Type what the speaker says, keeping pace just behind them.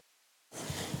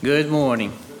Good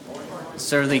morning.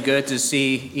 Certainly good to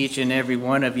see each and every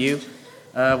one of you.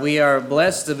 We are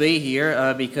blessed to be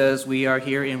here because we are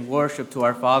here in worship to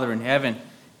our Father in heaven.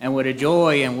 And what a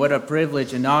joy and what a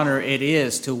privilege and honor it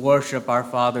is to worship our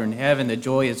Father in heaven. The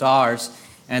joy is ours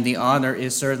and the honor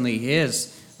is certainly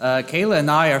His. Kayla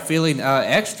and I are feeling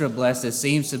extra blessed. It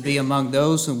seems to be among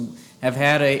those who have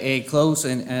had a close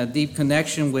and deep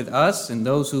connection with us and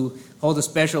those who hold a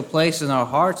special place in our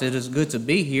hearts. It is good to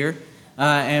be here.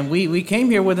 And we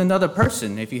came here with another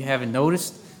person, if you haven't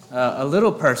noticed, a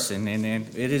little person, and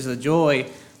it is a joy.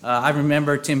 I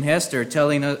remember Tim Hester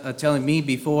telling me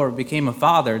before I became a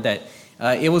father that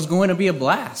it was going to be a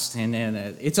blast, and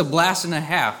it's a blast and a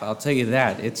half, I'll tell you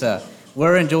that.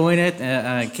 We're enjoying it.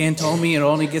 Ken told me it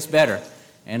only gets better,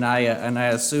 and I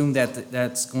assume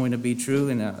that's going to be true.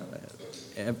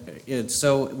 And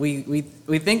so we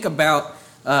think about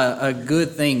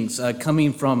good things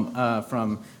coming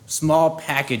from small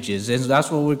packages, and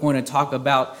that's what we're going to talk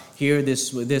about here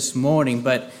this morning.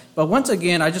 But once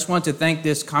again, I just want to thank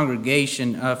this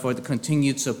congregation for the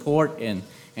continued support and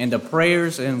the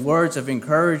prayers and words of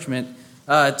encouragement.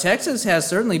 Texas has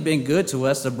certainly been good to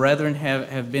us. The brethren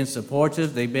have been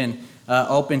supportive. They've been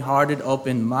open-hearted,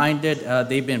 open-minded.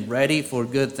 They've been ready for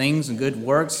good things and good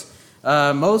works.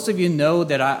 Most of you know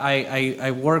that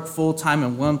I work full-time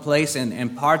in one place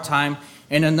and part-time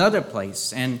in another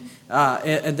place. And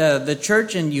the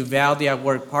church in Uvalde, I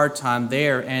work part-time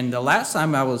there. And the last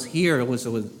time I was here, it was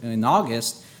in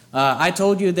August, I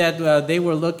told you that they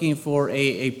were looking for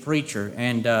a preacher.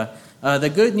 And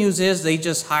the good news is they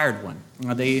just hired one.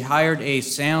 They hired a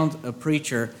sound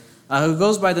preacher who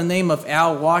goes by the name of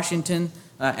Al Washington.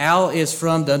 Al is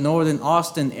from the northern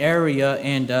Austin area,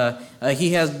 and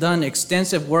he has done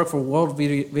extensive work for World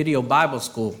Video Bible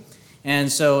School.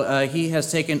 And so he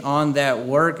has taken on that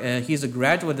work. He's a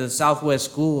graduate of the Southwest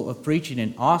School of Preaching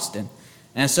in Austin.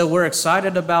 And so we're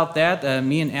excited about that.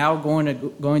 Me and Al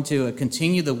going to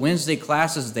continue the Wednesday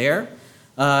classes there.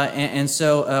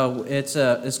 So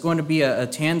it's going to be a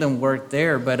tandem work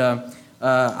there. But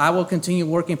I will continue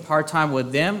working part-time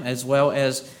with them, as well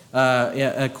as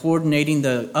coordinating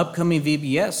the upcoming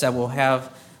VBS that we'll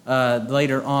have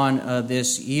later on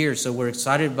this year. So we're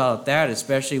excited about that,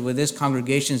 especially with this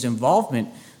congregation's involvement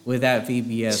with that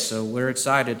VBS. So we're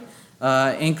excited.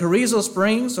 In Carrizo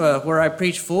Springs, where I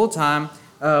preach full-time,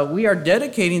 we are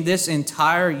dedicating this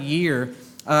entire year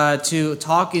to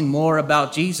talking more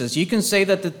about Jesus. You can say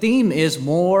that the theme is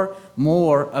more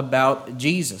about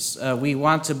Jesus. We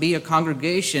want to be a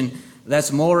congregation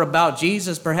that's more about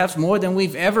Jesus, perhaps more than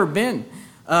we've ever been.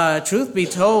 Truth be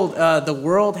told, the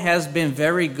world has been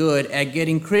very good at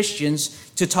getting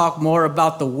Christians to talk more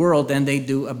about the world than they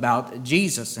do about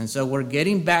Jesus. And so we're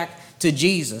getting back to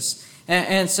Jesus.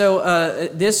 And so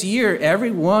this year,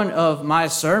 every one of my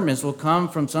sermons will come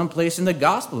from someplace in the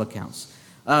gospel accounts,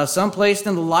 someplace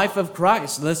in the life of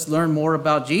Christ. Let's learn more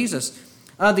about Jesus.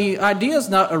 The idea is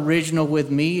not original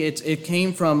with me. It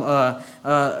came from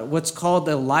what's called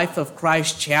the Life of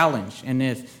Christ Challenge. And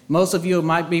if most of you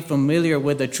might be familiar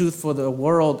with the Truth for the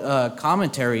World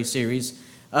commentary series,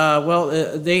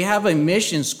 they have a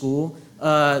mission school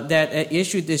that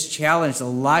issued this challenge, the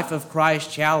Life of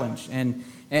Christ Challenge.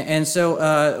 And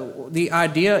so the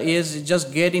idea is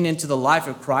just getting into the life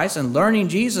of Christ and learning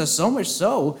Jesus, so much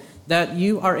so that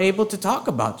you are able to talk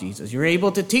about Jesus. You're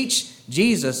able to teach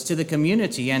Jesus to the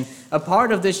community. And a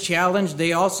part of this challenge,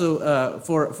 they also,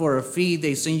 for a fee,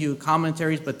 they send you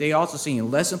commentaries, but they also send you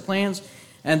lesson plans.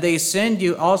 And they send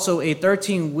you also a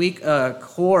 13-week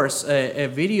course, a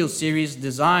video series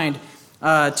designed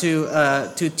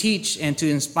to teach and to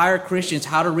inspire Christians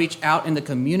how to reach out in the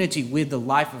community with the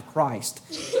life of Christ.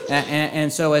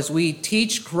 And so as we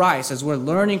teach Christ, as we're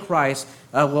learning Christ,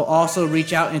 we'll also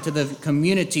reach out into the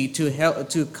community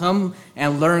to come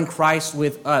and learn Christ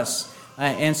with us.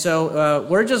 And so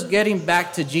we're just getting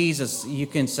back to Jesus, you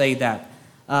can say that.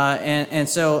 And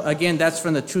so again, that's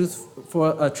from the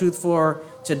Truth for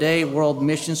Today World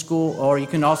Mission School, or you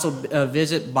can also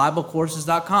visit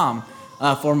BibleCourses.com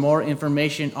for more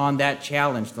information on that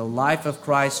challenge. The Life of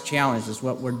Christ Challenge is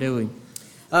what we're doing.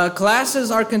 Classes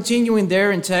are continuing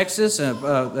there in Texas,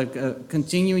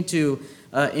 continuing to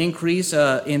increase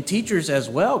in teachers as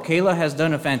well. Kayla has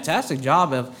done a fantastic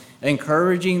job of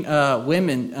encouraging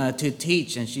women to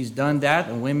teach, and she's done that,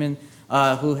 and women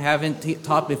who haven't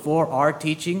taught before are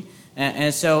teaching.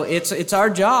 And so it's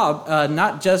our job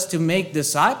not just to make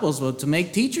disciples, but to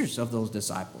make teachers of those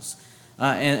disciples.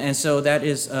 And so that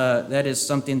is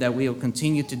something that we will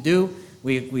continue to do.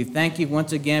 We thank you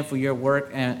once again for your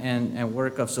work and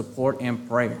work of support and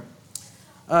prayer.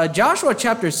 Joshua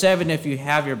chapter 7, if you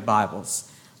have your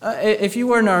Bibles. If you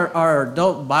were in our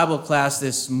adult Bible class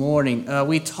this morning,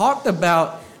 we talked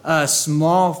about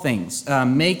small things,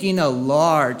 making a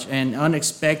large and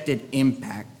unexpected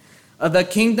impact. The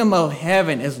kingdom of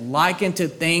heaven is likened to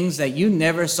things that you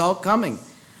never saw coming.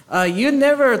 You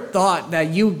never thought that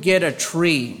you'd get a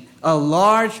tree, a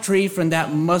large tree from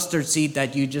that mustard seed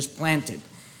that you just planted.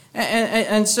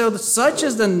 And so such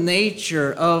is the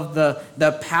nature of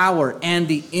the power and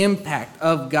the impact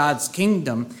of God's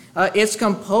kingdom. It's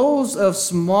composed of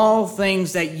small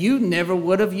things that you never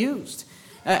would have used.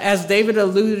 As David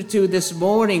alluded to this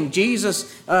morning,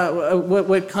 Jesus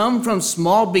would come from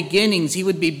small beginnings. He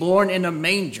would be born in a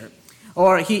manger.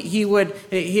 Or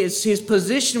his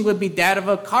position would be that of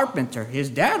a carpenter. His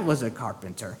dad was a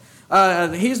carpenter.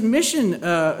 His mission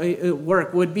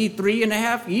work would be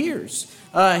 3.5 years.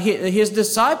 His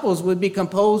disciples would be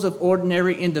composed of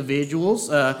ordinary individuals,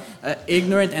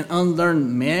 ignorant and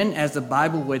unlearned men, as the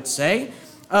Bible would say.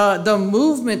 The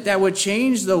movement that would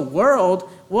change the world,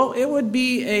 well, it would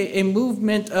be a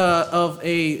movement of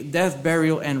a death,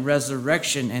 burial, and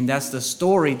resurrection, and that's the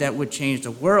story that would change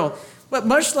the world. But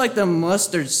much like the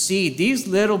mustard seed, these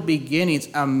little beginnings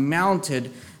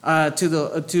amounted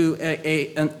to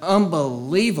an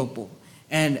unbelievable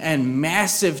and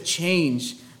massive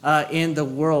change in the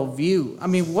worldview. I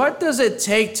mean, what does it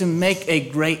take to make a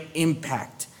great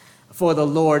impact for the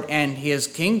Lord and His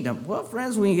kingdom? Well,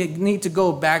 friends, we need to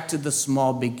go back to the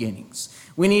small beginnings.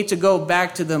 We need to go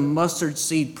back to the mustard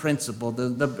seed principle,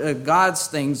 the God's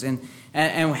things, and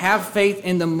have faith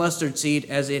in the mustard seed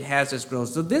as it has its growth.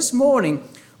 So this morning,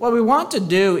 what we want to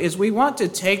do is we want to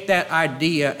take that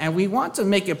idea and we want to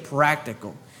make it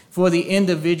practical for the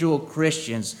individual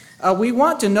Christians. We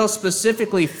want to know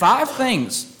specifically five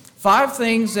things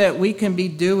that we can be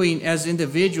doing as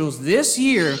individuals this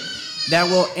year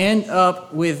that will end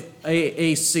up with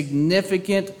a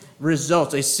significant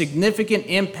result, a significant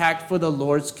impact for the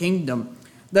Lord's kingdom.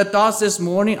 The thoughts this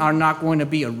morning are not going to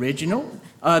be original.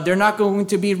 They're not going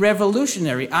to be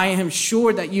revolutionary. I am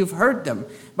sure that you've heard them.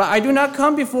 But I do not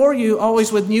come before you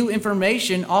always with new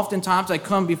information. Oftentimes I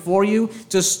come before you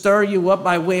to stir you up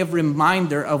by way of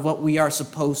reminder of what we are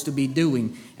supposed to be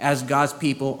doing as God's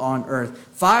people on earth.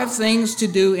 5 things to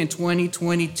do in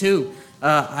 2022.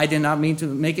 I did not mean to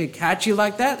make it catchy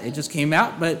like that. It just came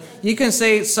out. But you can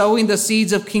say sowing the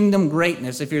seeds of kingdom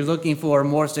greatness if you're looking for a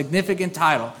more significant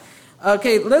title.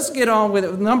 Okay, let's get on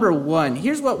with number 1.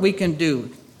 Here's what we can do.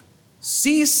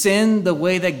 See sin the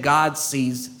way that God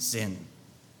sees sin.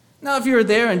 Now, if you're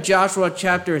there in Joshua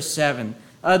chapter 7,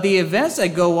 the events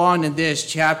that go on in this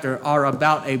chapter are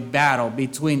about a battle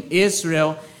between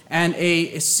Israel and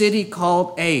a city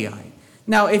called Ai.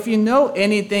 Now, if you know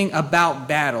anything about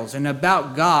battles and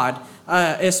about God,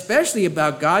 especially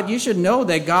about God, you should know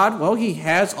that God, well, He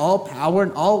has all power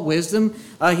and all wisdom.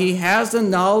 He has the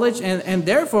knowledge, and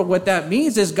therefore what that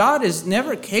means is God is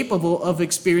never capable of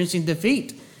experiencing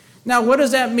defeat. Now, what does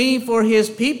that mean for His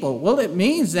people? Well, it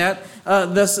means that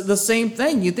the same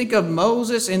thing. You think of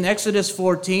Moses in Exodus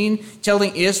 14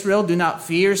 telling Israel, do not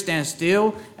fear, stand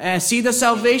still, and see the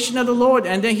salvation of the Lord.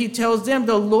 And then He tells them,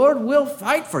 the Lord will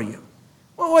fight for you.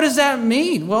 Well, what does that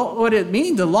mean? Well, what it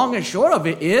means, the long and short of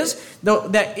it is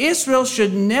that Israel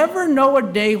should never know a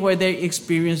day where they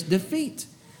experience defeat.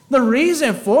 The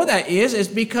reason for that is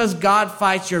because God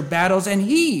fights your battles and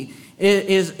He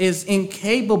is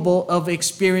incapable of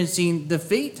experiencing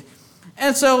defeat.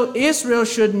 And so Israel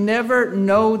should never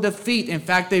know defeat. In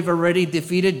fact, they've already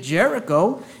defeated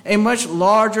Jericho, a much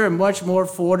larger and much more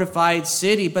fortified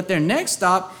city. But their next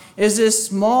stop is this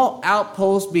small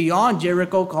outpost beyond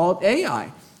Jericho called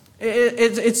Ai.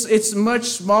 It's much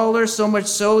smaller, so much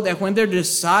so that when they're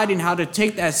deciding how to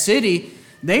take that city,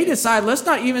 they decide, let's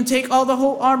not even take all the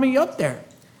whole army up there.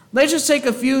 Let's just take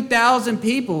a few thousand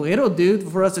people. It'll do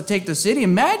for us to take the city.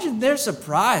 Imagine their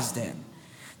surprise then.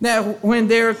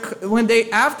 That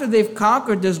after they've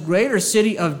conquered this greater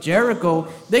city of Jericho,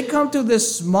 they come to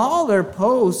this smaller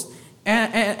post,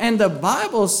 and the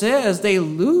Bible says they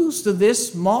lose to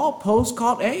this small post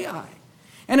called Ai.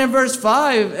 And in verse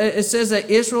 5, it says that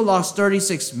Israel lost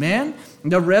 36 men.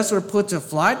 The rest were put to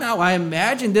flight. Now, I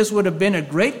imagine this would have been a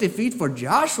great defeat for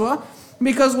Joshua,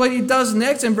 because what he does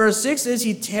next in verse 6 is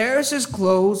he tears his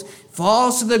clothes,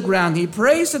 falls to the ground. He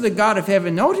prays to the God of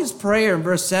heaven. Note his prayer in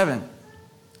verse 7.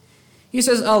 He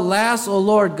says, alas, O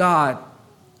Lord God,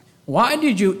 why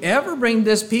did you ever bring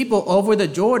this people over the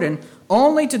Jordan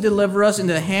only to deliver us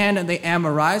into the hand of the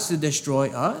Amorites to destroy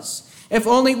us? If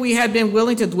only we had been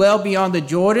willing to dwell beyond the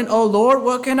Jordan, O Lord,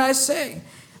 what can I say?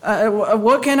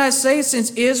 What can I say? Since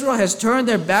Israel has turned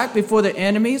their back before their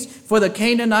enemies, for the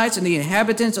Canaanites and the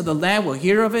inhabitants of the land will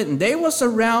hear of it, and they will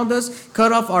surround us,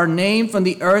 cut off our name from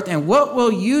the earth. And what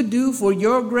will you do for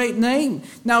your great name?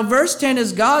 Now, verse 10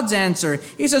 is God's answer.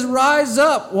 He says, rise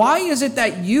up. Why is it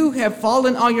that you have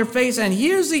fallen on your face? And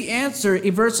here's the answer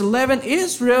in verse 11.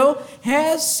 Israel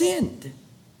has sinned.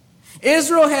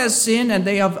 Israel has sinned, and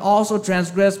they have also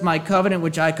transgressed my covenant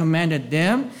which I commanded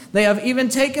them. They have even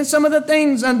taken some of the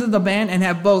things under the ban and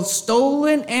have both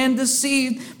stolen and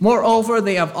deceived. Moreover,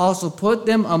 they have also put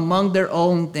them among their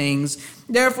own things.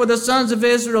 Therefore, the sons of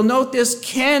Israel, note this,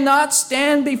 cannot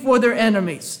stand before their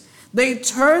enemies. They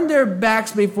turn their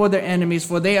backs before their enemies,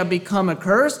 for they have become a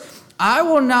curse. I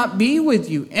will not be with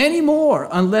you anymore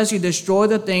unless you destroy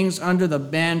the things under the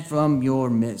ban from your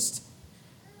midst.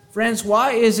 Friends,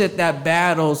 why is it that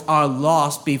battles are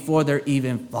lost before they're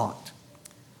even fought?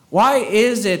 Why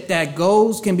is it that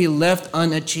goals can be left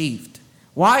unachieved?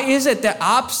 Why is it that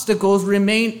obstacles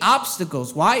remain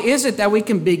obstacles? Why is it that we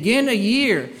can begin a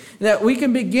year, that we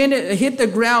can begin to hit the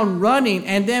ground running,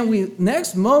 and then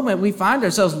next moment we find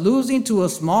ourselves losing to a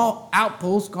small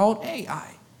outpost called Ai?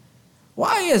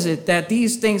 Why is it that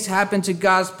these things happen to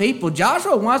God's people?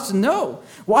 Joshua wants to know,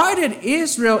 why did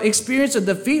Israel experience a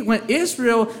defeat when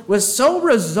Israel was so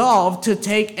resolved to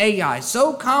take Ai,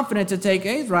 so confident to take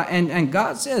Israel? And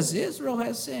God says, Israel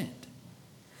has sinned.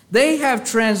 They have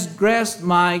transgressed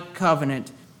my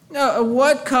covenant. Now,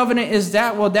 what covenant is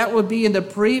that? Well, that would be in the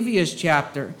previous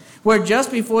chapter, where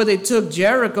just before they took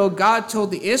Jericho, God told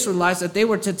the Israelites that they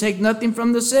were to take nothing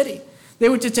from the city. They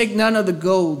were to take none of the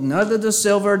gold, none of the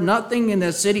silver, nothing in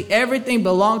the city. Everything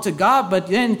belonged to God. But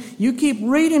then you keep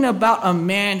reading about a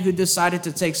man who decided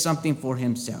to take something for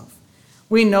himself.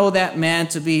 We know that man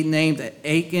to be named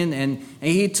Achan, and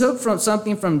he took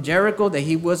something from Jericho that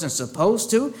he wasn't supposed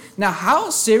to. Now,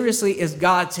 how seriously is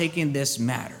God taking this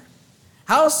matter?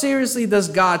 How seriously does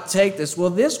God take this? Well,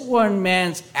 this one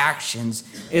man's actions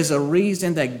is a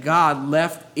reason that God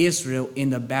left Israel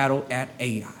in the battle at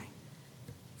Ai.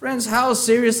 Friends, how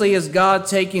seriously is God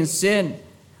taking sin?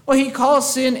 Well, he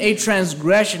calls sin a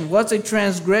transgression. What's a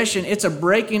transgression? It's a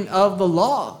breaking of the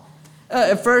law.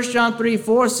 1 John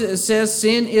 3:4 says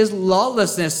sin is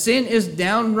lawlessness. Sin is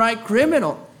downright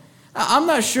criminal. I'm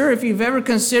not sure if you've ever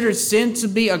considered sin to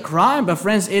be a crime, but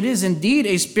friends, it is indeed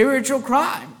a spiritual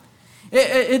crime.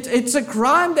 It's a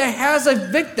crime that has a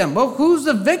victim. Well, who's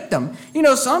the victim? You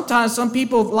know, sometimes some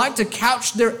people like to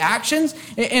couch their actions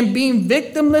in being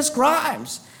victimless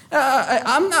crimes.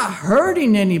 I'm not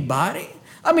hurting anybody.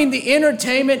 I mean, the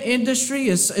entertainment industry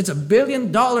it's a $1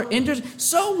 billion industry.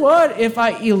 So what if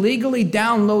I illegally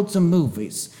download some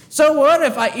movies? So what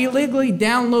if I illegally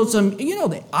download some,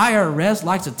 the IRS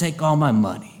likes to take all my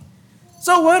money.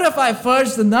 So what if I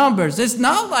fudge the numbers? It's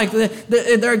not like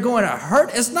they're going to hurt.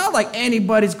 It's not like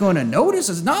anybody's going to notice.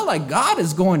 It's not like God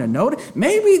is going to notice.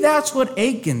 Maybe that's what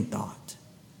Achan thought.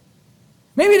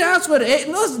 Maybe that's what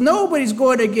nobody's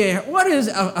going to get. What is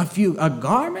a few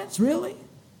garments, really?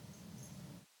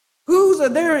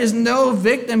 There is no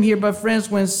victim here, but friends,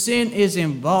 when sin is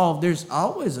involved, there's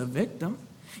always a victim.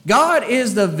 God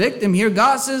is the victim here.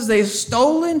 God says they've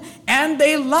stolen and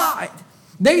they lied.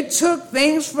 They took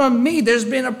things from me. There's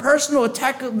been a personal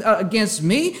attack against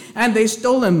me, and they've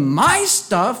stolen my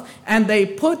stuff, and they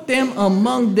put them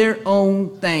among their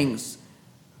own things.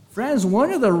 Friends,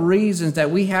 one of the reasons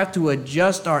that we have to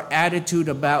adjust our attitude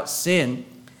about sin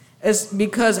is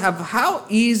because of how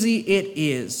easy it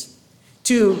is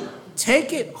to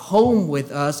take it home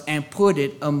with us and put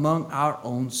it among our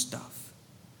own stuff.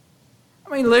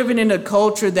 I mean, living in a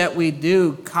culture that we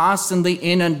do, constantly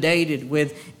inundated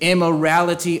with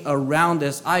immorality around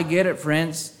us, I get it,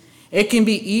 friends. It can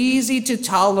be easy to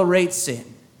tolerate sin.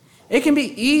 It can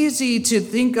be easy to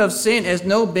think of sin as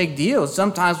no big deal.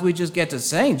 Sometimes we just get to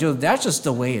saying, that's just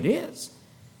the way it is.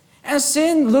 And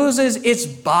sin loses its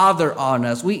bother on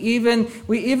us. We even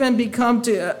become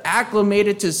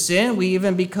acclimated to sin. We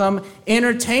even become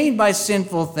entertained by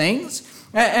sinful things.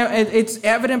 And it's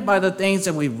evident by the things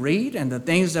that we read and the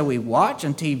things that we watch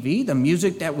on TV, the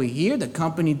music that we hear, the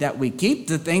company that we keep,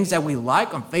 the things that we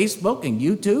like on Facebook and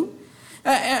YouTube.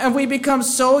 And we become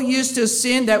so used to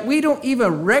sin that we don't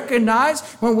even recognize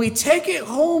when we take it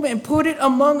home and put it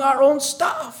among our own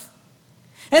stuff.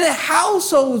 And the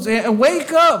households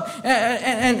wake up,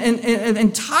 and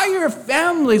entire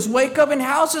families wake up in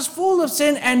houses full of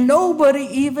sin, and nobody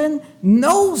even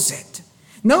knows it.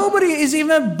 Nobody is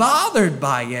even bothered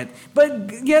by it.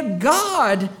 But yet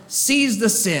God sees the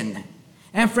sin.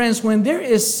 And friends, when there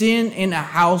is sin in a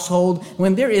household,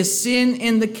 when there is sin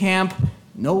in the camp,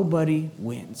 nobody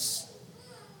wins.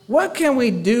 What can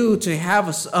we do to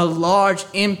have a large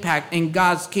impact in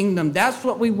God's kingdom? That's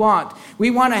what we want.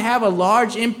 We want to have a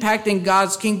large impact in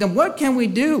God's kingdom. What can we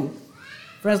do?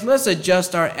 Friends, let's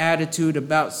adjust our attitude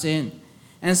about sin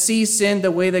and see sin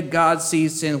the way that God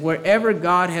sees sin. Wherever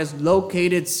God has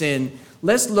located sin,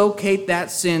 let's locate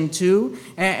that sin too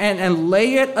and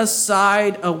lay it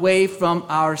aside away from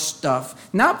our stuff.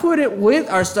 Not put it with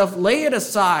our stuff, lay it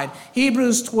aside.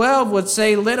 Hebrews 12 would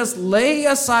say, let us lay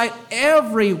aside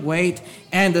every weight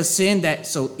and the sin that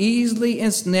so easily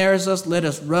ensnares us. Let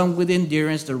us run with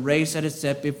endurance the race that is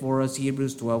set before us.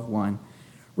 Hebrews 12:1.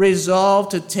 Resolve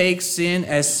to take sin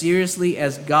as seriously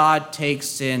as God takes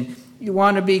sin. You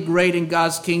want to be great in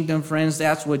God's kingdom, friends?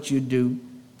 That's what you do.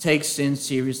 Take sin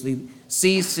seriously.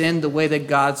 See sin the way that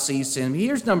God sees sin.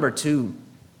 Here's number 2.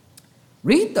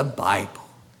 Read the Bible.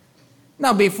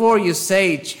 Now, before you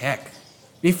say check,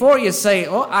 before you say,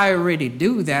 oh, I already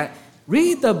do that,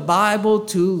 read the Bible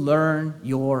to learn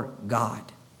your God.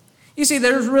 You see,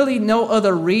 there's really no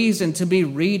other reason to be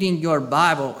reading your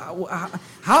Bible.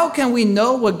 How can we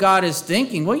know what God is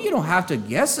thinking? Well, you don't have to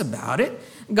guess about it.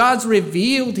 God's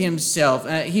revealed himself.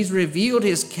 He's revealed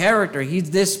his character. He's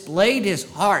displayed his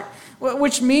heart,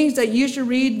 which means that you should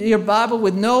read your Bible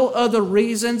with no other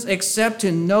reasons except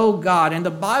to know God. And the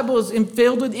Bible is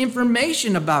filled with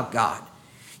information about God.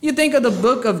 You think of the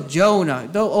book of Jonah,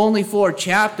 though only 4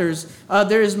 chapters,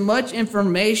 there is much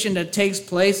information that takes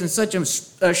place in such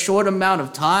a short amount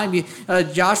of time.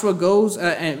 Joshua goes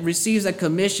and receives a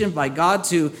commission by God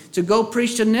to go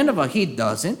preach to Nineveh. He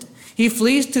doesn't. He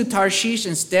flees to Tarshish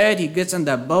instead. He gets in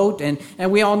that boat, and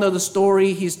we all know the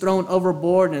story. He's thrown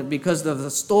overboard because of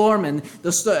the storm, and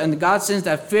God sends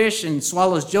that fish and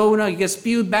swallows Jonah. He gets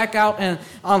spewed back out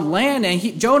on land,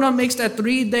 and Jonah makes that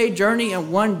 3-day journey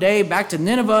in 1 day back to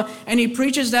Nineveh, and he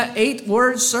preaches that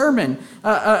 8-word sermon.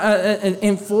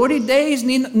 In 40 days,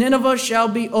 Nineveh shall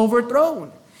be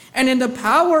overthrown. And in the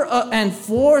power and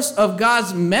force of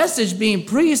God's message being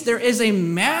preached, there is a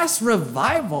mass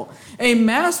revival, a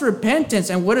mass repentance.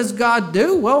 And what does God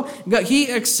do? Well,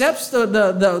 he accepts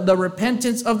the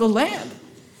repentance of the land.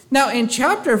 Now, in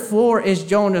chapter 4 is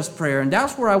Jonah's prayer, and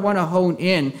that's where I want to hone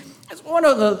in. It's one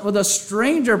of the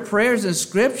stranger prayers in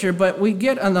Scripture, but we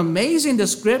get an amazing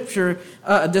description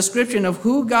of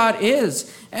who God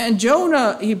is. And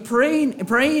Jonah, he praying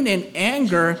in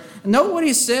anger. Note what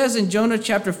he says in Jonah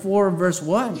chapter 4, verse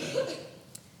 1.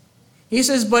 He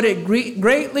says, but it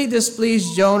greatly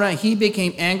displeased Jonah. He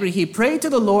became angry. He prayed to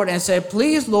the Lord and said,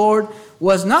 please, Lord,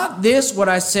 was not this what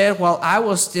I said while I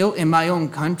was still in my own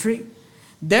country?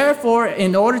 Therefore,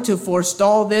 in order to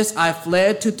forestall this, I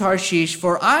fled to Tarshish,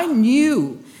 for I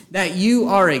knew that you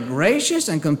are a gracious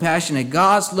and compassionate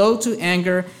God, slow to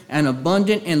anger and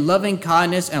abundant in loving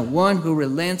kindness, and one who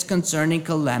relents concerning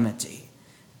calamity.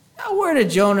 Now, where did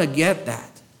Jonah get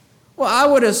that? Well,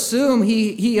 I would assume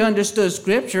he understood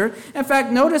Scripture. In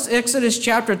fact, notice Exodus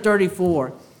chapter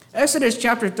 34. Exodus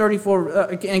chapter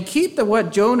 34, and keep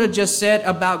what Jonah just said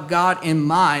about God in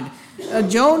mind.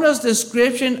 Jonah's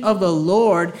description of the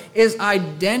Lord is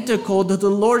identical to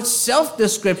the Lord's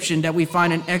self-description that we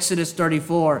find in Exodus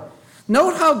 34.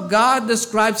 Note how God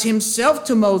describes himself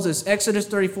to Moses. Exodus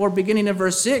 34, beginning in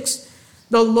verse 6.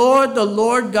 The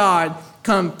Lord God,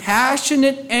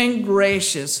 compassionate and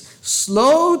gracious,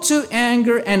 slow to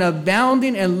anger and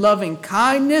abounding in loving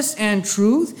kindness and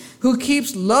truth, who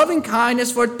keeps loving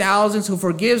kindness for thousands, who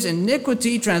forgives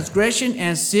iniquity, transgression,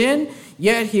 and sin,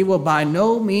 yet he will by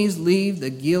no means leave the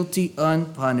guilty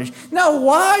unpunished. Now,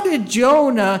 why did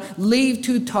Jonah leave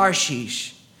to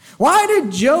Tarshish? Why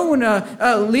did Jonah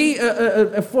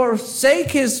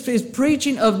forsake his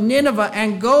preaching of Nineveh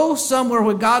and go somewhere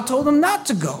where God told him not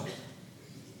to go?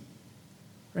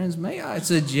 Friends, may I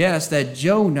suggest that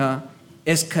Jonah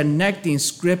is connecting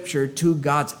Scripture to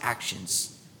God's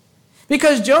actions.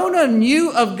 Because Jonah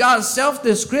knew of God's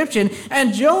self-description,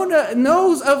 and Jonah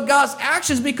knows of God's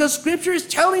actions because Scripture is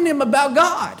telling him about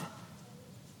God.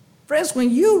 Friends,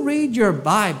 when you read your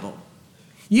Bible,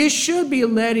 you should be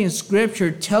letting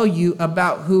Scripture tell you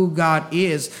about who God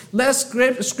is. Let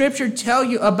Scripture tell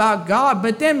you about God,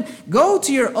 but then go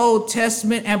to your Old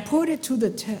Testament and put it to the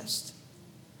test.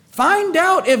 Find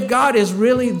out if God is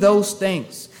really those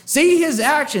things. See his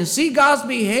actions. See God's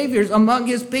behaviors among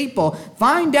his people.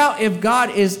 Find out if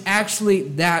God is actually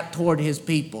that toward his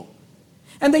people.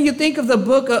 And then you think of the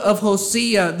book of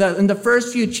Hosea. In the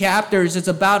first few chapters, it's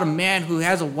about a man who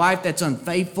has a wife that's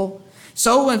unfaithful.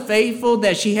 So unfaithful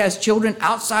that she has children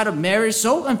outside of marriage.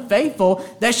 So unfaithful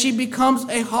that she becomes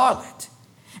a harlot.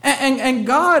 And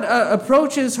God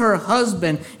approaches her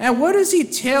husband. And what does he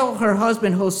tell her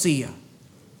husband, Hosea?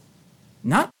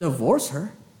 Not divorce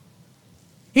her.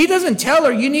 He doesn't tell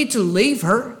her, you need to leave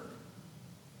her.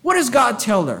 What does God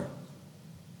tell her?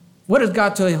 What does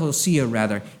God tell Hosea,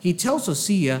 rather? He tells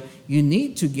Hosea, you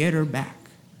need to get her back.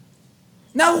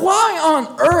 Now, why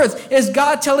on earth is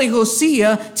God telling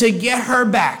Hosea to get her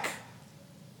back?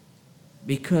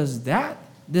 Because that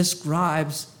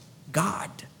describes God.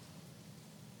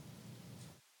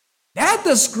 That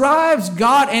describes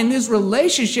God and His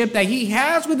relationship that He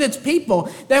has with His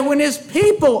people. That when His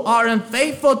people are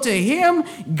unfaithful to Him,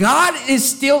 God is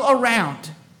still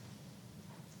around.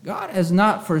 God has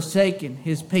not forsaken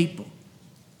His people.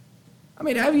 I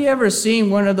mean, have you ever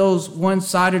seen one of those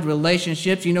one-sided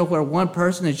relationships, where one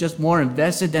person is just more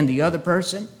invested than the other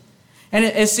person? And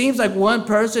it seems like one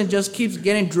person just keeps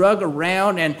getting drugged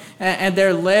around, and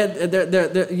they're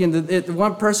led.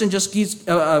 One person just keeps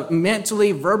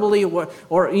mentally, verbally,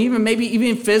 or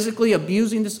even physically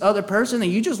abusing this other person,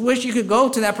 and you just wish you could go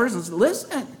to that person and say,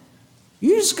 listen,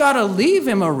 you just got to leave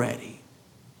him already.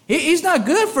 He's not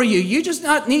good for you. You just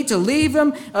not need to leave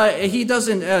him. He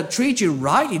doesn't treat you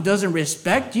right. He doesn't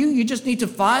respect you. You just need to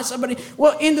find somebody.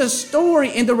 Well, in the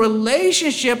story, in the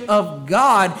relationship of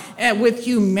God and with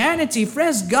humanity,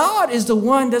 friends, God is the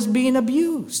one that's being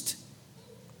abused.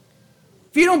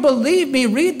 If you don't believe me,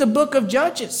 read the book of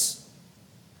Judges.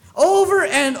 Over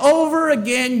and over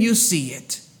again, you see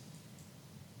it.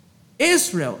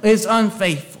 Israel is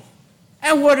unfaithful.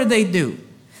 And what do?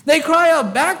 They cry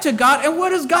out back to God, and what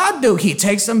does God do? He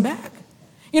takes them back.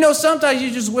 Sometimes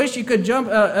you just wish you could jump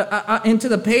into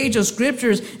the page of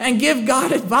scriptures and give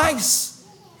God advice.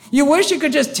 You wish you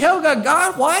could just tell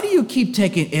God, why do you keep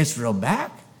taking Israel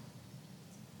back?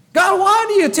 God, why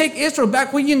do you take Israel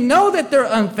back when you know that they're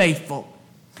unfaithful?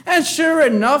 And sure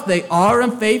enough, they are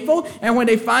unfaithful, and when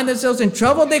they find themselves in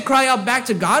trouble, they cry out back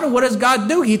to God, and what does God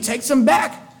do? He takes them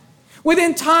back.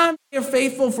 Within time, they're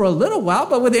faithful for a little while,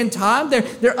 but within time,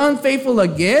 they're unfaithful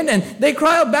again, and they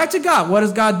cry out back to God. What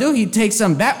does God do? He takes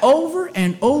them back over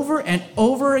and over and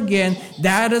over again.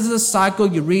 That is the cycle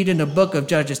you read in the book of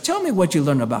Judges. Tell me what you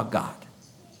learn about God.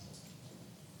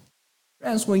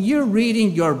 Friends, when you're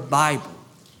reading your Bible,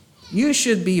 you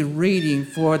should be reading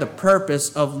for the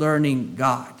purpose of learning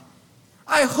God.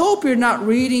 I hope you're not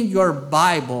reading your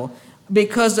Bible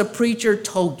because the preacher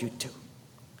told you to.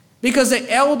 Because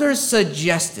the elders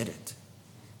suggested it.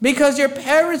 Because your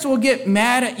parents will get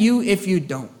mad at you if you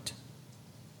don't.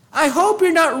 I hope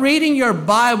you're not reading your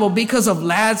Bible because of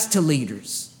lads to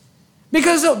leaders.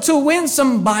 Because to win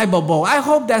some Bible bowl. I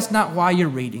hope that's not why you're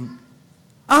reading.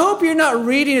 I hope you're not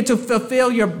reading it to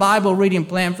fulfill your Bible reading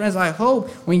plan. Friends, I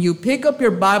hope when you pick up your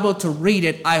Bible to read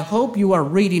it, I hope you are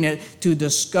reading it to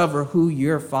discover who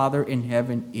your Father in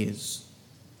heaven is.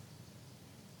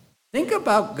 Think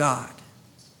about God.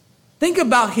 Think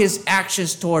about His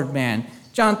actions toward man.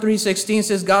 John 3:16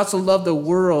 says, God so loved the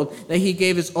world that He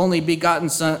gave His only begotten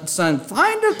Son.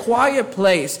 Find a quiet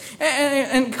place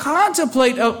and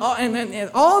contemplate and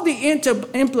all the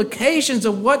implications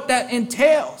of what that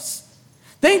entails.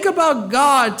 Think about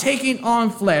God taking on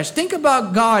flesh. Think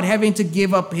about God having to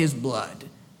give up His blood.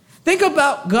 Think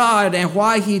about God and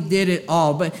why He did it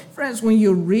all. But friends, when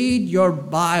you read your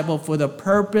Bible for the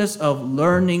purpose of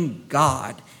learning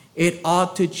God, it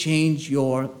ought to change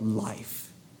your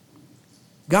life.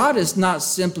 God is not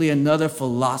simply another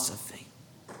philosophy.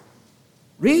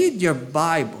 Read your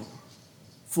Bible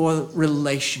for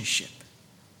relationship.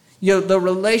 The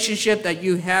relationship that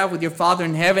you have with your Father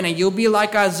in heaven, and you'll be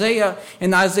like Isaiah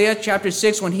in Isaiah chapter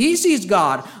 6 when he sees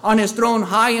God on His throne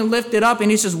high and lifted up, and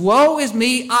he says, woe is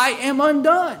me, I am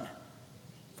undone,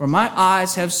 for my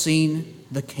eyes have seen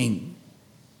the King.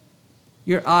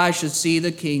 Your eyes should see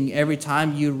the King every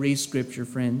time you read Scripture,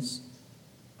 friends.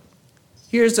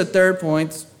 Here's the third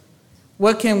point.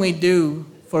 What can we do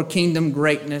for kingdom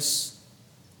greatness?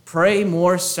 Pray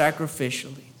more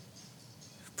sacrificially.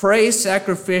 Pray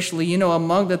sacrificially.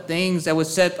 Among the things that would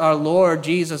set our Lord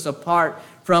Jesus apart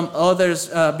from others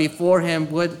before Him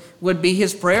would be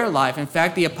His prayer life. In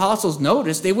fact, the apostles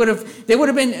noticed they would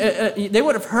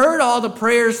have heard all the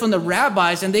prayers from the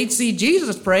rabbis, and they'd see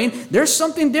Jesus praying. There's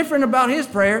something different about His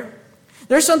prayer.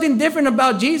 There's something different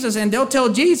about Jesus, and they'll tell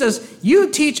Jesus,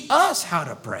 you teach us how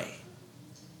to pray.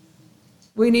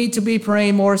 We need to be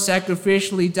praying more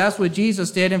sacrificially. That's what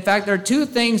Jesus did. In fact, there are two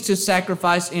things to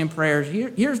sacrifice in prayer.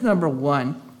 Here's number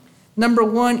one. Number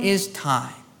one is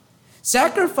time.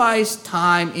 Sacrifice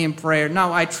time in prayer.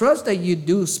 Now, I trust that you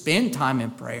do spend time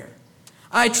in prayer.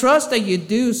 I trust that you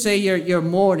do say your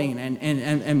morning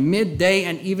and midday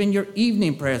and even your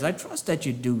evening prayers. I trust that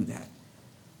you do that.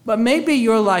 But maybe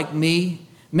you're like me.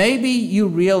 Maybe you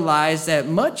realize that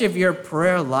much of your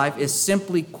prayer life is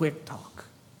simply quick talk.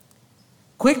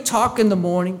 Quick talk in the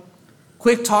morning,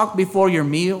 quick talk before your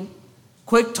meal,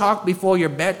 quick talk before your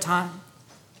bedtime.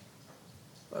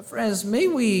 But friends, may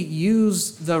we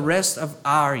use the rest of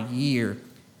our year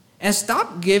and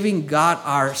stop giving God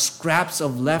our scraps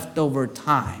of leftover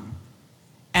time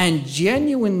and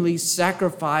genuinely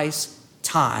sacrifice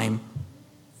time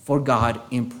for God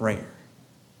in prayer.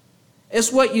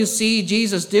 It's what you see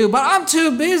Jesus do, but I'm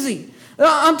too busy.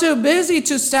 I'm too busy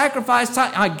to sacrifice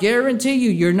time. I guarantee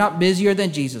you, you're not busier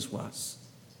than Jesus was.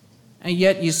 And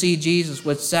yet you see Jesus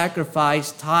would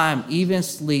sacrifice time, even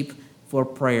sleep, for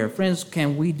prayer. Friends,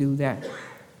 can we do that?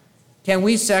 Can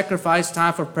we sacrifice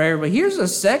time for prayer? But here's a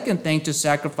second thing to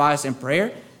sacrifice in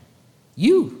prayer.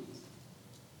 You.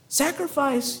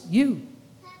 Sacrifice you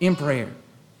in prayer.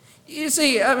 You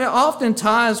see,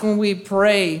 oftentimes when we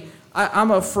pray,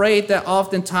 I'm afraid that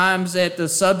oftentimes that the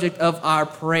subject of our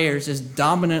prayers is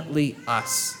dominantly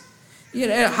us.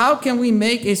 How can we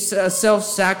make a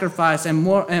self-sacrifice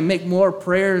and make more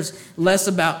prayers less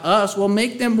about us? Well,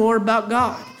 make them more about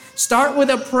God. Start with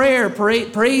a prayer,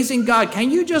 praising God. Can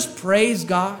you just praise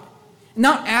God?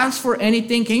 Not ask for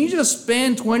anything. Can you just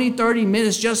spend 20, 30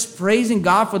 minutes just praising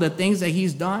God for the things that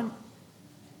He's done?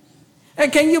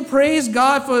 And can you praise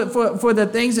God for the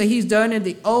things that He's done in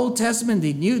the Old Testament,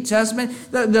 the New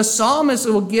Testament? The psalmist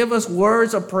will give us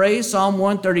words of praise. Psalm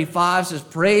 135 says,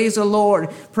 praise the Lord.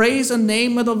 Praise the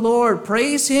name of the Lord.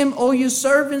 Praise Him, O you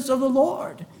servants of the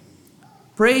Lord.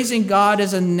 Praising God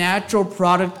is a natural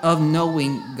product of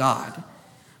knowing God.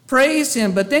 Praise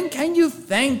Him, but then can you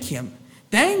thank Him?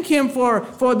 Thank Him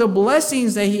for the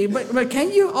blessings that He... But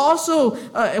can you also,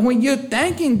 when you're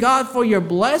thanking God for your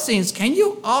blessings, can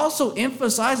you also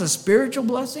emphasize the spiritual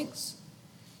blessings?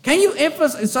 Can you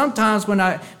emphasize... Sometimes when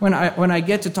I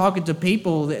get to talking to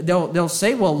people, they'll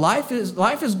say, well, life is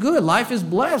good, life is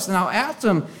blessed. And I'll ask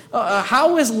them,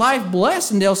 how is life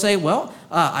blessed? And they'll say, well,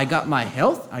 I got my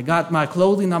health, I got my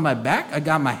clothing on my back, I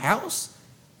got my house.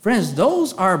 Friends,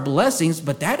 those are blessings,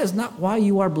 but that is not why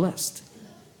you are blessed.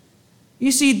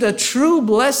 You see, the true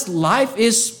blessed life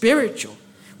is spiritual.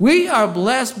 We are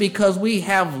blessed because we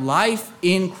have life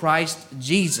in Christ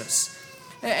Jesus.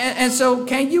 And so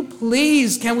can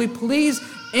we please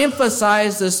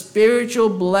emphasize the spiritual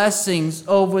blessings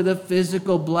over the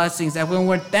physical blessings? That when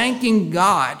we're thanking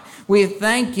God, we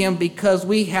thank Him because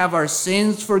we have our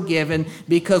sins forgiven,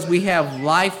 because we have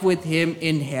life with Him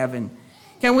in heaven.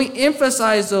 Can we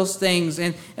emphasize those things?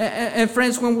 And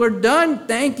friends, when we're done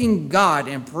thanking God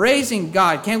and praising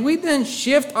God, can we then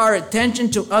shift our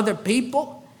attention to other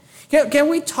people? Can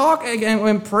we talk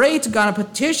and pray to God and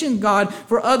petition God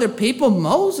for other people?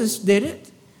 Moses did it.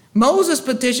 Moses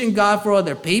petitioned God for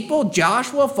other people.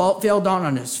 Joshua fell down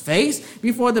on his face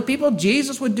before the people.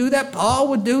 Jesus would do that. Paul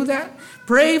would do that.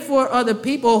 Pray for other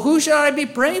people. Who should I be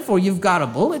praying for? You've got a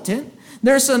bulletin.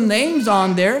 There's some names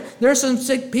on there. There's some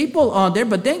sick people on there.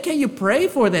 But then can you pray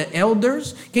for the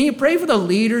elders? Can you pray for the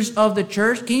leaders of the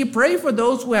church? Can you pray for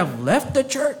those who have left the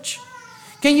church?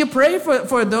 Can you pray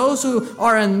for those who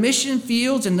are in mission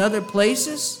fields and other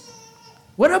places?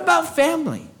 What about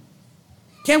family?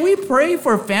 Can we pray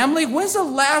for family? When's the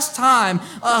last time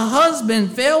a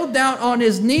husband fell down on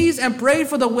his knees and prayed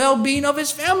for the well-being of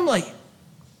his family?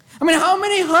 I mean, how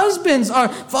many husbands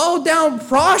fall down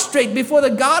prostrate before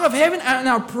the God of heaven and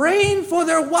are praying for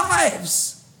their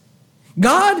wives?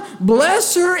 God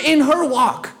bless her in her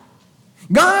walk.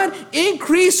 God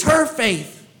increase her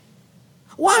faith.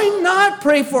 Why not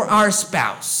pray for our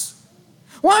spouse?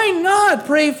 Why not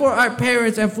pray for our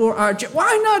parents and for our children?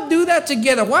 Why not do that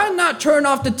together? Why not turn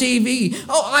off the TV?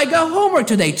 Oh, I got homework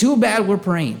today. Too bad we're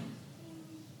praying.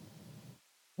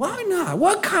 Why not?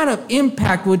 What kind of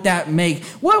impact would that make?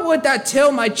 What would that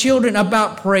tell my children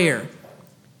about prayer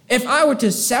if I were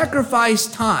to sacrifice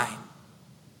time?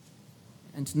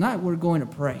 And tonight we're going to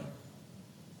pray.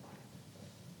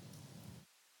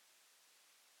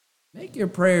 Make your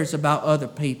prayers about other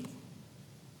people.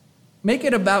 Make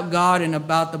it about God and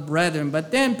about the brethren,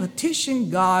 but then petition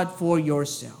God for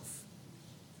yourself.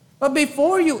 But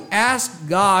before you ask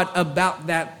God about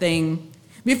that thing,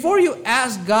 before you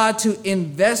ask God to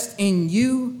invest in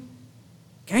you,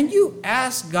 can you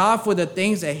ask God for the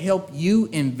things that help you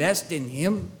invest in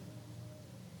Him?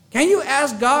 Can you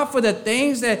ask God for the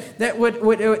things that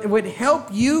would help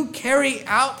you carry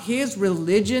out His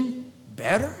religion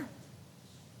better?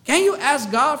 Can you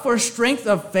ask God for strength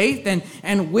of faith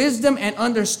and wisdom and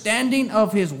understanding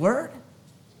of His Word?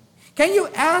 Can you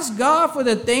ask God for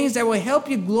the things that will help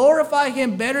you glorify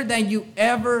Him better than you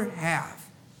ever have?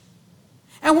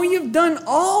 And when you've done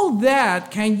all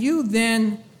that, can you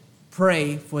then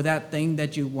pray for that thing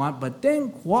that you want, but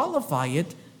then qualify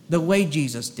it the way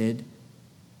Jesus did?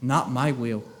 Not my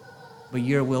will, but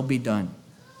your will be done.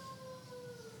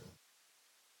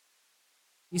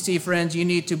 You see, friends, you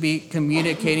need to be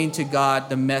communicating to God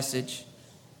the message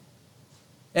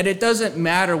that it doesn't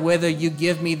matter whether you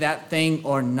give me that thing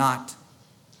or not.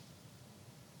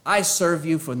 I serve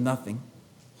you for nothing.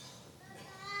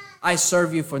 I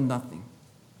serve you for nothing.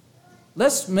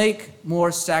 Let's make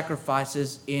more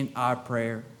sacrifices in our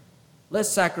prayer. Let's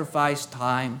sacrifice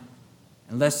time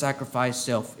and let's sacrifice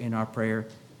self in our prayer.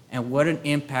 And what an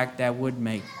impact that would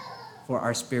make for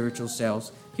our spiritual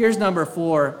selves. Here's number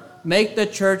 4. Make the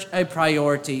church a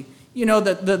priority. You know,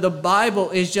 the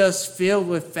Bible is just filled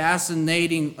with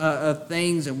fascinating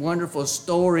things and wonderful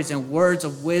stories and words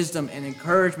of wisdom and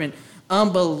encouragement,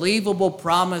 unbelievable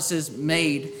promises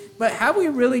made. But have we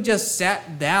really just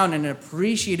sat down and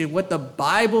appreciated what the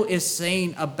Bible is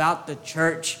saying about the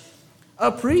church?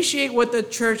 Appreciate what the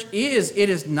church is. It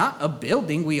is not a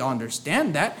building. We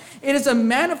understand that. It is a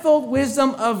manifold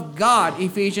wisdom of God,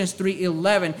 Ephesians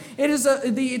 3:11. It is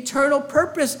the eternal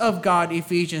purpose of God,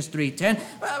 Ephesians 3:10.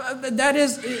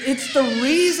 It's the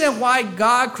reason why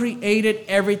God created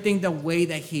everything the way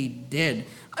that he did.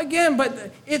 Again,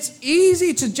 but it's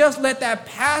easy to just let that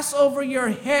pass over your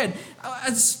head.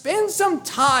 Spend some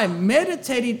time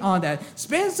meditating on that.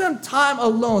 Spend some time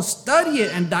alone. Study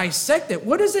it and dissect it.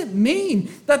 What does it mean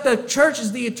that the church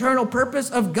is the eternal purpose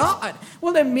of God?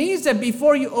 Well, it means that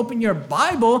before you open your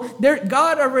Bible,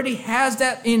 God already has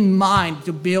that in mind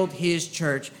to build his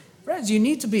church. Friends, you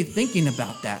need to be thinking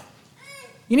about that.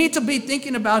 You need to be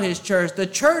thinking about his church. The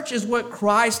church is what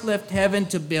Christ left heaven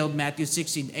to build, Matthew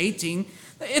 16:18.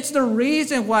 It's the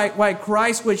reason why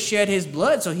Christ would shed his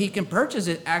blood so he can purchase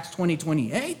it, Acts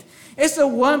 20:28. It's the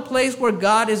one place where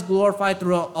God is glorified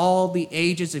throughout all the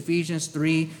ages, Ephesians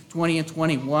 3:20 and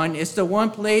 21. It's the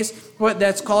one place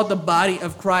that's called the body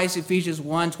of Christ, Ephesians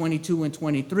 1:22 and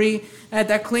 23, and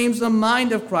that claims the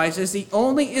mind of Christ. It's the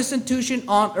only institution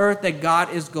on earth that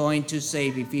God is going to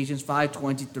save, Ephesians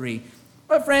 5:23.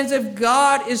 But friends, if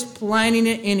God is planning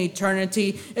it in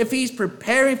eternity, if he's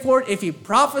preparing for it, if he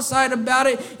prophesied about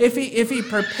it, if he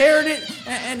prepared it,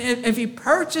 and if he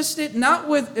purchased it, not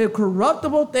with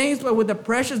corruptible things, but with the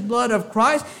precious blood of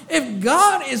Christ, if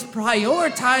God is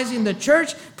prioritizing the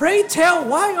church, pray tell,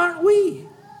 why aren't we?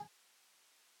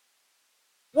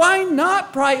 Why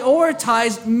not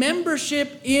prioritize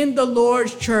membership in the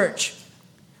Lord's church?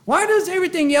 Why does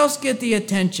everything else get the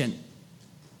attention?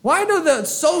 Why do the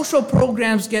social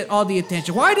programs get all the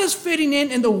attention? Why does fitting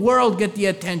in the world get the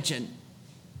attention?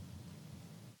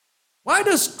 Why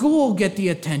does school get the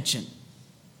attention?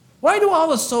 Why do all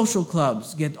the social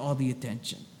clubs get all the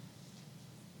attention?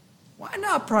 Why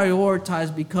not prioritize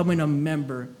becoming a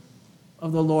member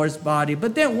of the Lord's body?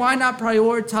 But then why not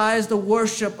prioritize the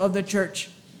worship of the church?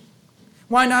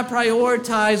 Why not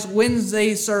prioritize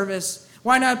Wednesday service?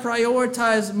 Why not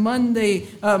prioritize Monday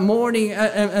morning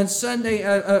and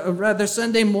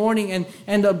Sunday morning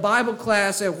and the Bible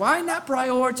class? Why not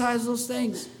prioritize those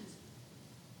things?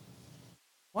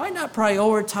 Why not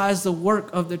prioritize the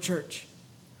work of the church?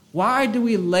 Why do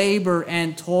we labor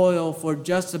and toil for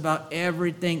just about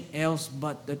everything else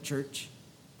but the church?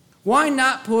 Why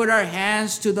not put our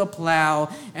hands to the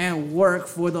plow and work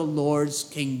for the Lord's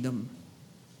kingdom?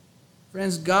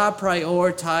 Friends, God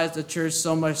prioritized the church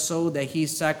so much so that he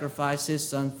sacrificed his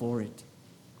son for it.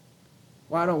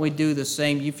 Why don't we do the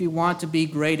same? If you want to be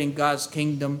great in God's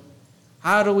kingdom,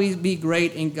 how do we be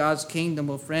great in God's kingdom?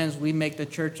 Well, friends, we make the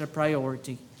church a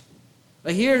priority.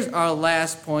 But here's our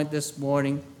last point this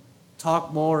morning.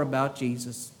 Talk more about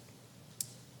Jesus.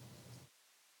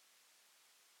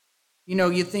 You know,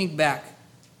 you think back.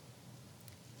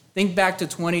 Think back to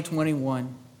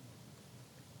 2021.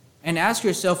 And ask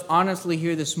yourself honestly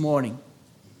here this morning,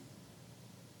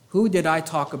 who did I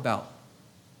talk about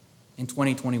in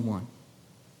 2021?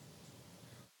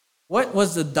 What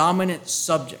was the dominant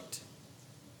subject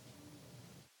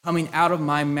coming out of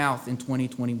my mouth in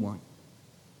 2021?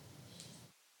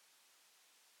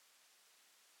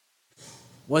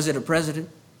 Was it a president?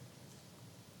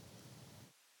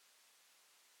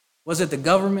 Was it the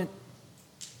government?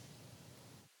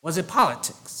 Was it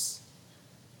politics?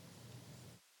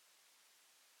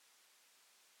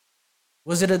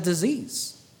 Was it a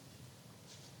disease?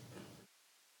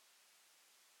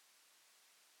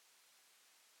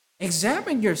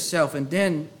 Examine yourself and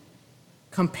then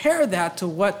compare that to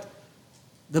what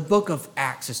the book of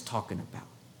Acts is talking about.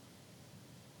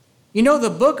 You know,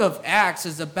 the book of Acts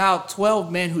is about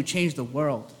 12 men who changed the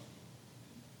world.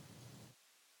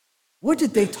 What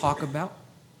did they talk about?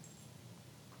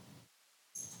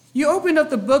 You open up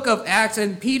the book of Acts,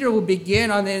 and Peter will begin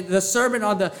on the sermon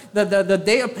on the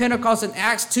day of Pentecost in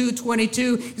Acts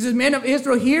 2:22. He says, men of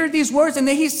Israel, hear these words. And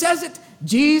then he says it,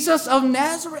 Jesus of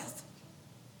Nazareth.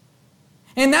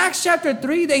 In Acts chapter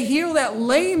 3, they heal that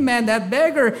lame man, that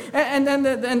beggar.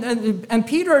 And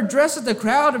Peter addresses the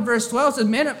crowd in verse 12, says,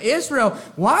 men of Israel,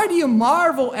 why do you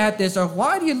marvel at this? Or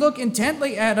why do you look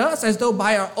intently at us as though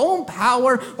by our own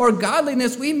power or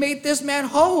godliness we made this man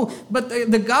whole? But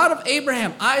the God of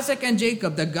Abraham, Isaac, and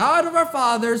Jacob, the God of our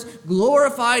fathers,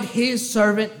 glorified his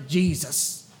servant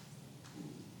Jesus.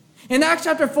 In Acts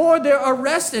chapter 4, they're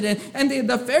arrested, and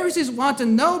the Pharisees want to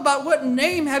know about what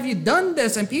name have you done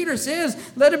this? And Peter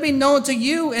says, let it be known to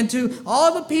you and to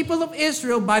all the people of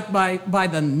Israel by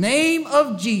the name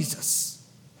of Jesus.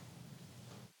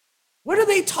 What are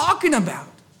they talking about?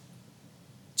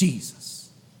 Jesus.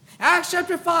 Acts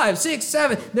chapter 5, 6,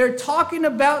 7, they're talking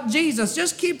about Jesus.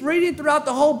 Just keep reading throughout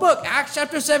the whole book. Acts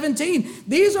chapter 17,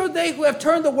 these are they who have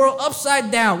turned the world upside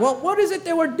down. Well, what is it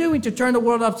they were doing to turn the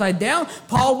world upside down?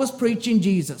 Paul was preaching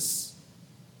Jesus.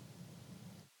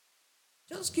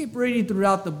 Just keep reading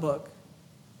throughout the book.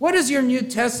 What is your New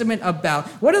Testament about?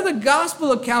 What are the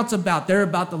gospel accounts about? They're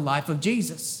about the life of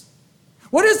Jesus.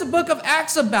 What is the book of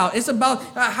Acts about? It's about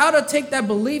how to take that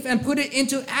belief and put it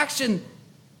into action.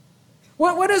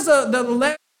 What is the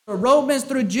letter of Romans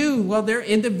through Jude? Well, they're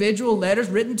individual letters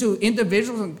written to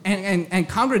individuals and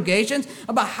congregations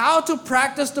about how to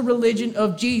practice the religion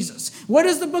of Jesus. What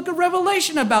is the book of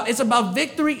Revelation about? It's about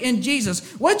victory in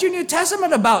Jesus. What's your New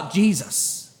Testament about?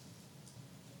 Jesus.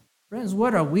 Friends,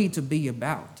 what are we to be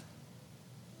about?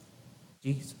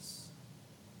 Jesus.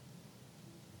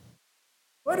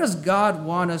 What does God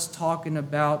want us talking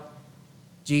about?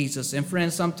 Jesus. And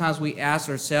friends, sometimes we ask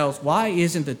ourselves, why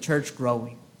isn't the church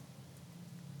growing?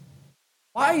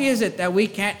 Why is it that we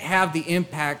can't have the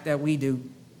impact that we do?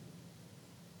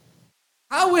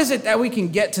 How is it that we can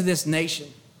get to this nation?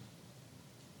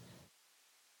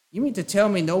 You mean to tell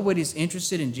me nobody's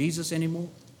interested in Jesus anymore?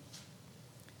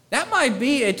 That might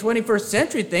be a 21st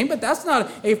century thing, but that's not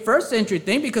a first century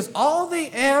thing, because all they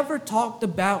ever talked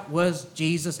about was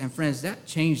Jesus. And friends, that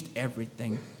changed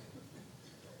everything.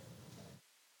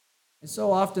 It's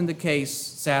so often the case,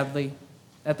 sadly,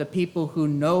 that the people who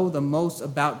know the most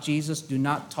about Jesus do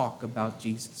not talk about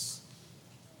Jesus.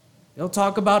 They'll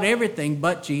talk about everything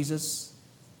but Jesus.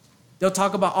 They'll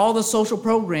talk about all the social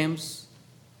programs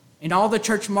and all the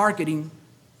church marketing,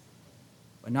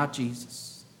 but not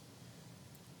Jesus.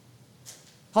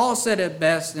 Paul said it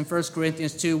best in 1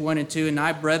 Corinthians 2, 1 and 2, and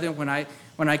I, brethren, when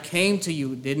I came to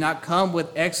you, did not come with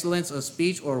excellence of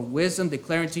speech or wisdom,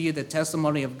 declaring to you the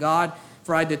testimony of God.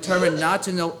 For I determined not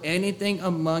to know anything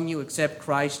among you except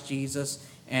Christ Jesus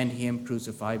and him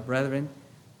crucified. Brethren,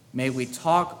 may we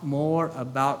talk more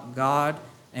about God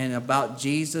and about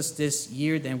Jesus this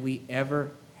year than we ever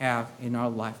have in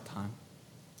our lifetime.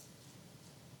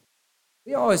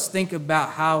 We always think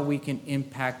about how we can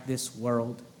impact this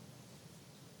world,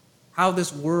 how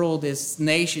this world, this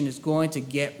nation is going to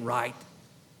get right,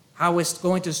 how it's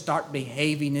going to start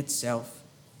behaving itself.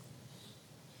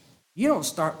 You don't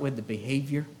start with the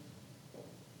behavior.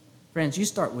 Friends, you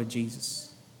start with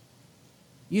Jesus.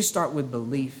 You start with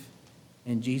belief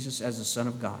in Jesus as the Son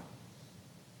of God.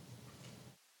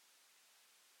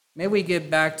 May we get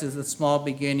back to the small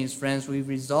beginnings, friends. We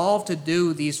resolve to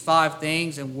do these 5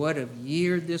 things, and what a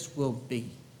year this will be.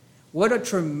 What a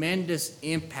tremendous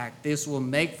impact this will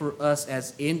make for us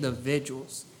as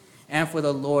individuals and for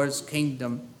the Lord's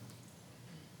kingdom.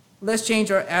 Let's change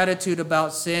our attitude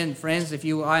about sin, friends. If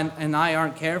you and I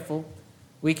aren't careful,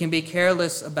 we can be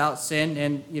careless about sin,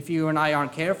 and if you and I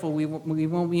aren't careful, we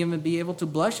won't even be able to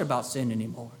blush about sin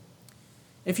anymore.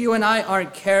 If you and I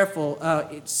aren't careful,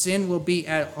 sin will be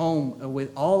at home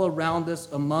with all around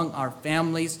us, among our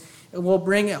families. We'll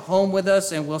bring it home with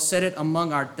us, and we'll set it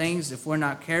among our things. If we're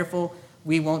not careful,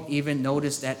 we won't even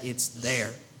notice that it's there.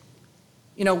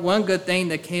 You know, one good thing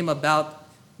that came about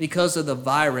because of the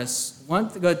virus, one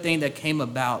good thing that came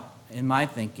about in my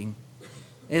thinking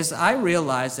is I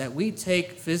realized that we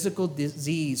take physical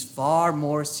disease far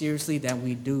more seriously than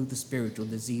we do the spiritual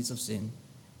disease of sin.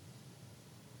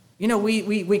 You know,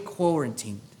 we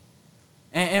quarantined,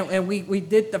 and we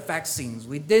did the vaccines,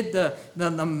 we did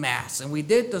the masks, and we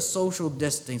did the social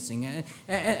distancing,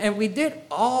 and we did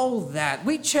all that.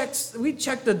 We checked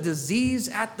the disease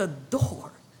at the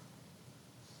door.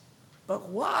 But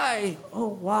why, oh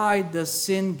why does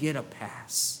sin get a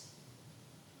pass?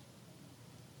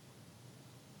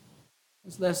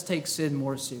 Let's take sin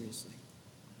more seriously.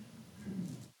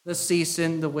 Let's see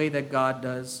sin the way that God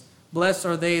does. Blessed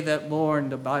are they that mourn,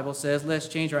 the Bible says. Let's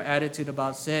change our attitude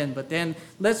about sin. But then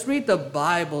let's read the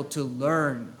Bible to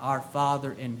learn our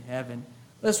Father in heaven.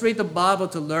 Let's read the Bible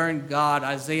to learn God.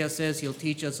 Isaiah says he'll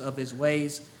teach us of his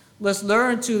ways. Let's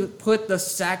learn to put the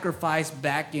sacrifice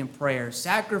back in prayer.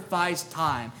 Sacrifice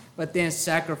time, but then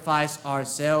sacrifice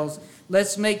ourselves.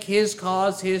 Let's make his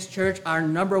cause, his church, our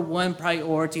number one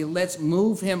priority. Let's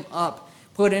move him up,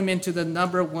 put him into the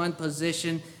number one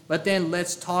position. But then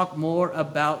let's talk more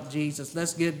about Jesus.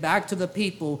 Let's get back to the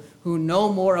people who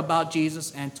know more about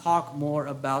Jesus and talk more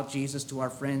about Jesus to our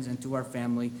friends and to our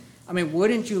family. I mean,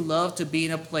 wouldn't you love to be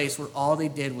in a place where all they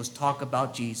did was talk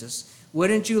about Jesus?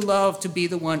 Wouldn't you love to be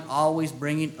the one always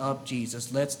bringing up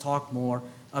Jesus? Let's talk more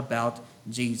about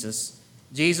Jesus.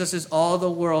 Jesus is all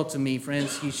the world to me,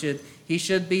 friends. He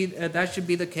should be. That should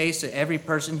be the case to every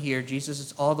person here. Jesus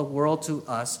is all the world to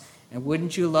us. And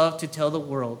wouldn't you love to tell the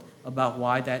world about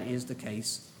why that is the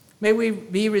case? May we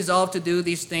be resolved to do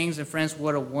these things. And friends,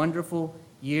 what a wonderful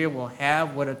year we'll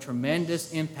have. What a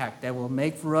tremendous impact that will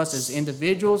make for us as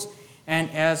individuals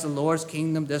and as the Lord's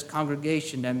kingdom, this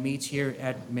congregation that meets here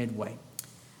at Midway.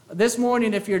 This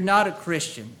morning, if you're not a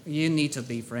Christian, you need to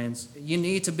be, friends. You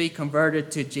need to be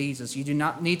converted to Jesus. You do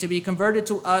not need to be converted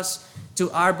to us,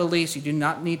 to our beliefs. You do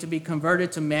not need to be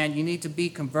converted to man. You need to be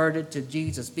converted to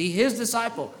Jesus. Be his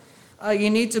disciple.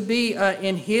 You need to be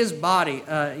in his body.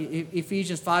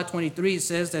 Ephesians 5:23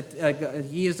 says that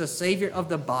he is the Savior of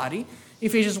the body.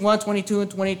 Ephesians 1:22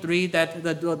 and 23, that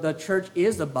the church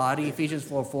is the body. Ephesians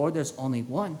 4:4, there's only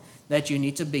one that you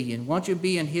need to be in. Won't you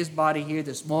be in his body here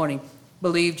this morning?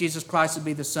 Believe Jesus Christ to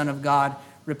be the Son of God.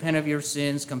 Repent of your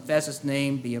sins. Confess his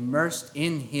name. Be immersed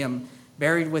in him.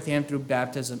 Buried with him through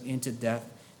baptism into death.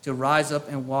 To rise up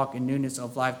and walk in newness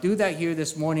of life. Do that here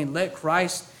this morning. Let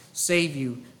Christ save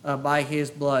you by his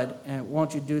blood. And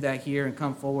won't you do that here and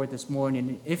come forward this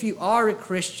morning? If you are a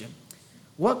Christian,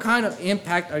 what kind of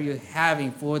impact are you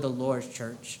having for the Lord's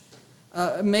church?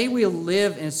 May we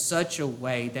live in such a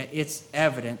way that it's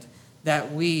evident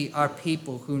that we are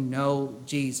people who know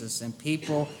Jesus and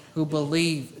people who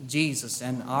believe Jesus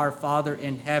and our Father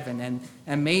in heaven.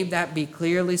 And may that be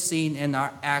clearly seen in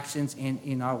our actions and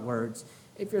in our words.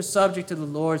 If you're subject to the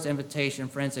Lord's invitation,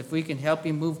 friends, if we can help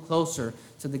you move closer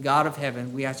to the God of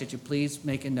heaven, we ask that you please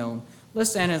make it known.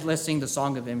 Let's stand and let's sing the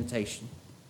song of invitation.